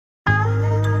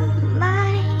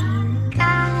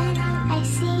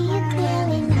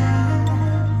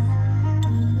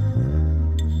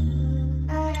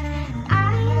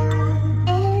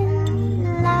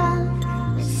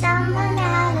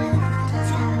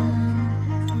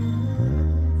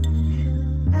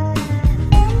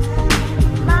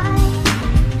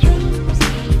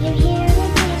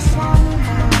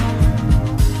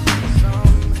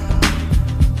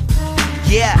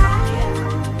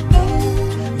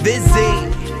busy.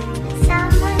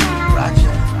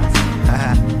 Roger.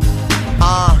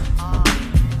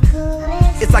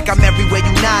 It's like I'm everywhere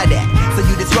you not at. So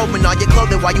you just roaming on your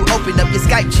clothing while you open up your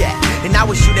Skype chat. And I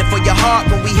was shooting for your heart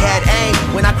when we had aim.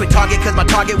 When I quit target cause my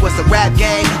target was the rap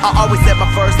game. I always said my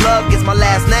first love gets my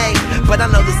last name. But I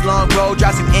know this long road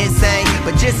drives you insane.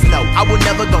 But just know I will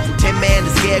never go from Tin Man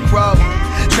to Scarecrow.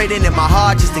 Trading in my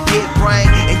heart just to get brain.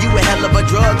 And you a hell of a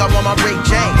drug, I want my Rick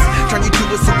James. Turn you to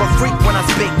a super freak when I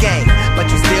spit game. But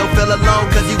you still feel alone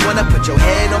cause you wanna put your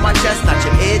head on my chest, not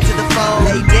your ear to the phone.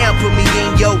 Lay down, put me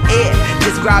in your ear.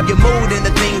 Describe your mood and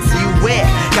the things you wear.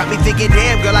 Got me thinking,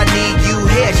 damn girl, I need you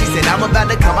here. She said, I'm about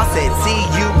to come, I said, see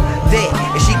you there.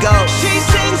 And she goes, she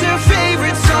sings her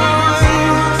favorite song.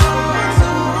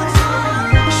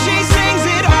 She sings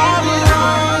it all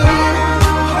alone.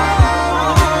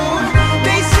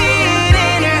 They see it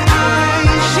in her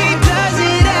eyes. She does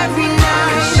it every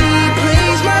night. She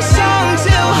plays my song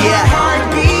till her heart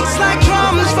beats like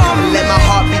drums for me. Let my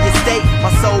heart be the state,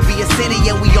 my soul be a city.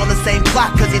 And we on the same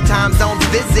clock cause your time zone's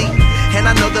busy. And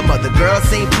I know them other girls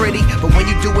seem pretty, but when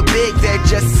you do it big, they're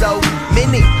just so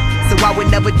many. So I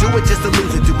would never do it just to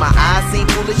lose it. Do my eyes seem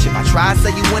foolish? If I try,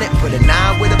 say you wouldn't. Put a 9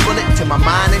 with a bullet to my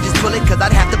mind and just pull it. Cause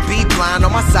I'd have to be blind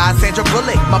on my side, Sandra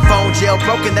Bullock. My phone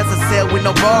jailbroken, that's a cell with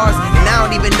no bars. And I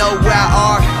don't even know where I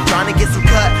are. I'm trying to get some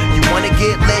cut, you wanna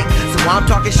get licked. So I'm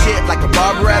talking shit like a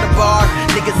barber at a bar.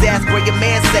 Niggas ask where your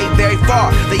man say very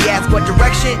far. They ask what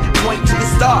direction, point to the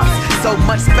stars. So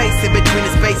much space in between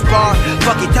the space bar.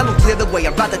 Fuck it, tell them clear the way,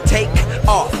 I'm about to take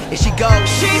off. And she goes,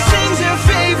 she sings her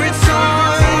favorite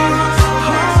song.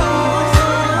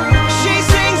 She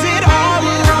sings it all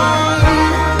alone.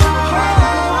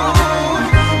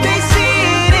 They see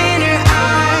it in her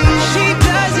eyes. She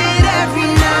does it every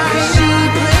night. She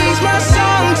plays my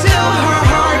song till her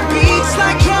heart beats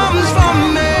like drums for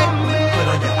me.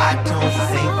 Put on your iTunes and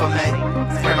sing for me.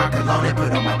 Spray my cologne and put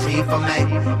on my teeth for me.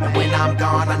 And when I'm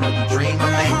gone, I know you dream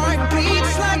of me. Heart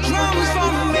beats like drums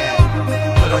for me.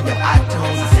 Put on your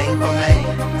iTunes and sing for me.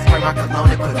 Spray my cologne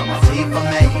and put on my teeth for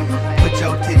me. Put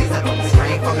your titties up on the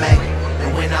screen for me.